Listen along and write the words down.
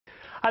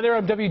Hi there,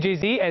 I'm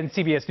WJZ and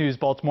CBS News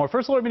Baltimore.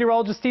 First Alert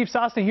Meteorologist Steve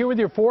Sosna here with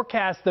your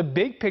forecast. The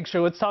big picture,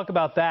 let's talk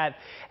about that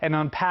and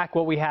unpack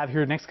what we have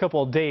here next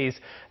couple of days.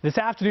 This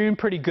afternoon,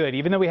 pretty good.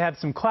 Even though we have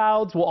some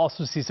clouds, we'll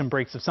also see some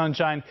breaks of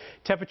sunshine.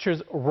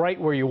 Temperatures right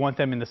where you want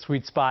them in the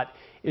sweet spot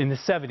in the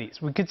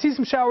 70s. We could see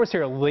some showers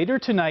here later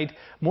tonight,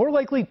 more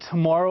likely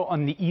tomorrow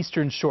on the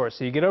eastern shore.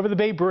 So you get over the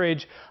Bay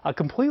Bridge, a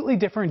completely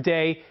different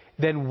day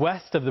than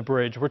west of the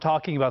bridge. We're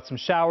talking about some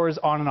showers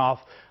on and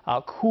off,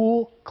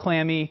 cool,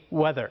 clammy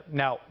weather.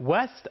 Now,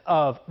 west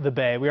of the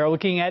bay, we are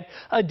looking at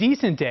a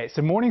decent day.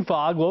 Some morning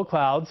fog, low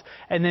clouds,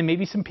 and then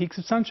maybe some peaks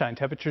of sunshine.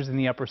 Temperatures in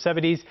the upper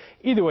 70s.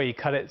 Either way you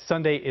cut it,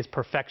 Sunday is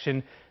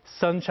perfection.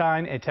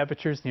 Sunshine and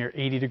temperatures near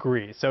 80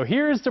 degrees. So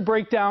here's the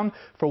breakdown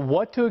for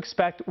what to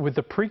expect with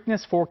the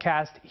Preakness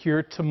forecast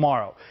here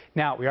tomorrow.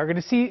 Now, we are going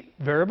to see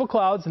variable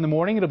clouds in the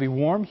morning. It'll be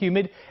warm,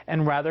 humid,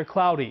 and rather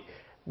cloudy.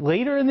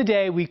 Later in the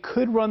day, we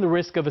could run the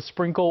risk of a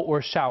sprinkle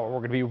or shower. We're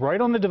going to be right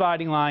on the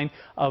dividing line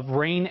of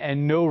rain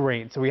and no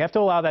rain, so we have to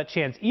allow that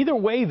chance. Either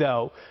way,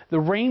 though, the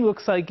rain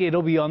looks like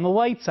it'll be on the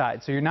light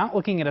side, so you're not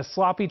looking at a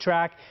sloppy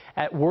track.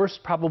 At worst,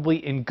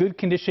 probably in good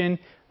condition.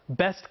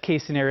 Best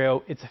case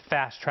scenario, it's a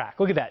fast track.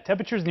 Look at that.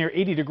 Temperatures near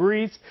 80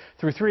 degrees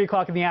through 3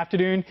 o'clock in the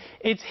afternoon.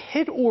 It's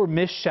hit or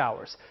miss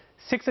showers.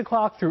 6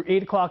 o'clock through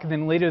 8 o'clock, and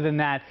then later than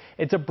that,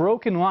 it's a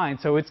broken line,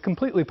 so it's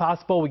completely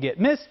possible we get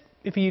missed.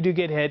 If you do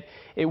get hit,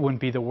 it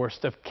wouldn't be the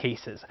worst of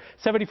cases.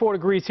 74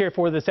 degrees here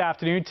for this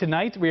afternoon.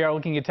 Tonight, we are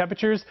looking at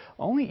temperatures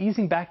only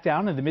easing back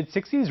down in the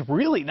mid-60s.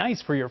 Really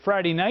nice for your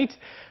Friday night.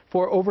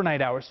 For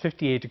overnight hours,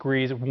 58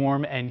 degrees,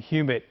 warm and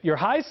humid. Your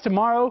highs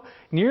tomorrow,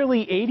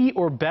 nearly 80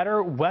 or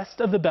better west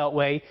of the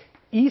Beltway.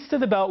 East of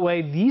the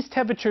Beltway, these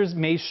temperatures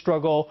may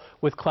struggle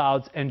with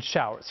clouds and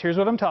showers. Here's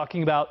what I'm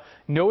talking about.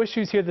 No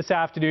issues here this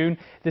afternoon.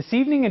 This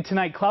evening and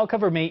tonight, cloud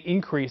cover may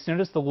increase.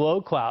 Notice the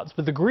low clouds,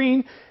 but the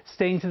green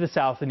staying to the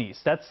south and east.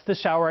 That's the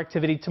shower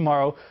activity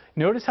tomorrow.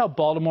 Notice how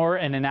Baltimore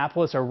and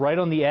Annapolis are right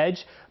on the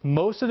edge.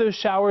 Most of those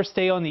showers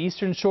stay on the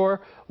eastern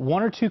shore.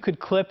 One or two could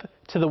clip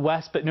to the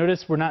west, but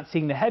notice we're not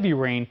seeing the heavy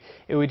rain.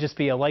 It would just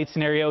be a light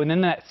scenario. And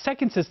then that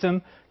second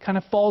system kind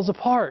of falls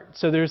apart.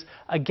 So there's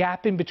a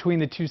gap in between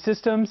the two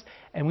systems,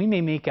 and we may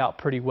make out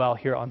pretty well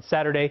here on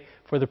Saturday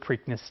for the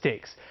Preakness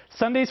Stakes.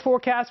 Sunday's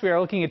forecast, we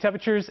are looking at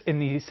temperatures in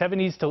the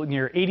 70s to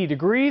near 80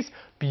 degrees.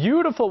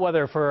 Beautiful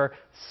weather for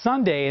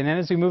Sunday, and then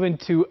as we move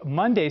into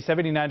Monday,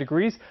 79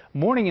 degrees.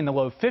 Morning in the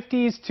low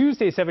 50s.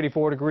 Tuesday,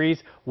 74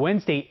 degrees.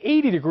 Wednesday,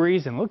 80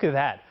 degrees, and look at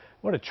that.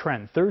 What a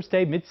trend.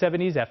 Thursday,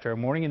 mid-70s after a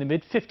morning in the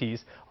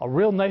mid-50s. A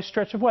real nice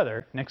stretch of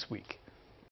weather next week.